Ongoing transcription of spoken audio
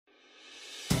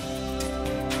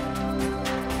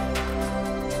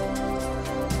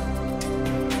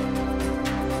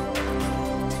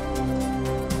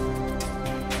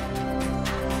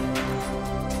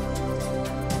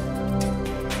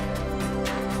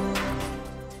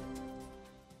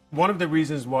One of the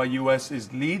reasons why U.S.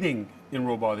 is leading in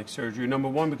robotic surgery, number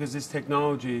one, because this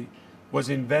technology was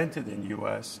invented in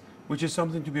U.S., which is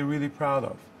something to be really proud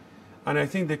of. And I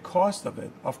think the cost of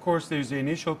it, of course, there's the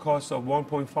initial cost of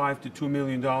 $1.5 to $2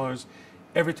 million.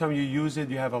 Every time you use it,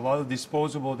 you have a lot of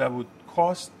disposable that would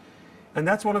cost. And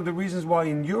that's one of the reasons why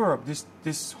in Europe,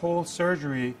 this whole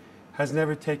surgery has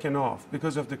never taken off,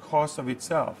 because of the cost of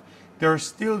itself. They're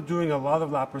still doing a lot of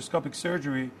laparoscopic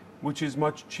surgery, which is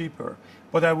much cheaper.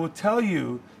 But I will tell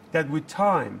you that with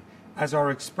time, as our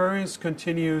experience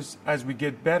continues, as we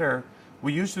get better,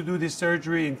 we used to do this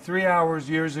surgery in 3 hours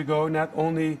years ago. Not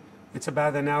only, it's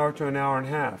about an hour to an hour and a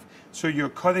half. So you're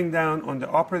cutting down on the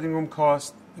operating room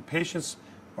cost, the patients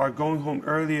are going home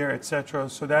earlier, etc.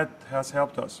 So that has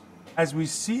helped us. As we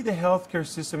see the healthcare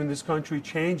system in this country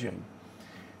changing,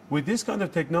 with this kind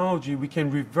of technology, we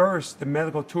can reverse the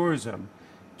medical tourism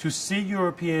to see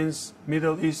Europeans,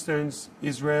 Middle Easterns,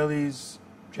 Israelis,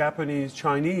 Japanese,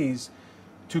 Chinese,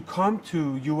 to come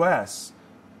to US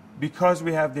because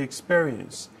we have the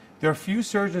experience. There are few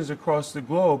surgeons across the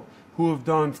globe who have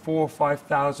done 4,000 or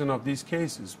 5,000 of these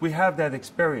cases. We have that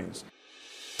experience.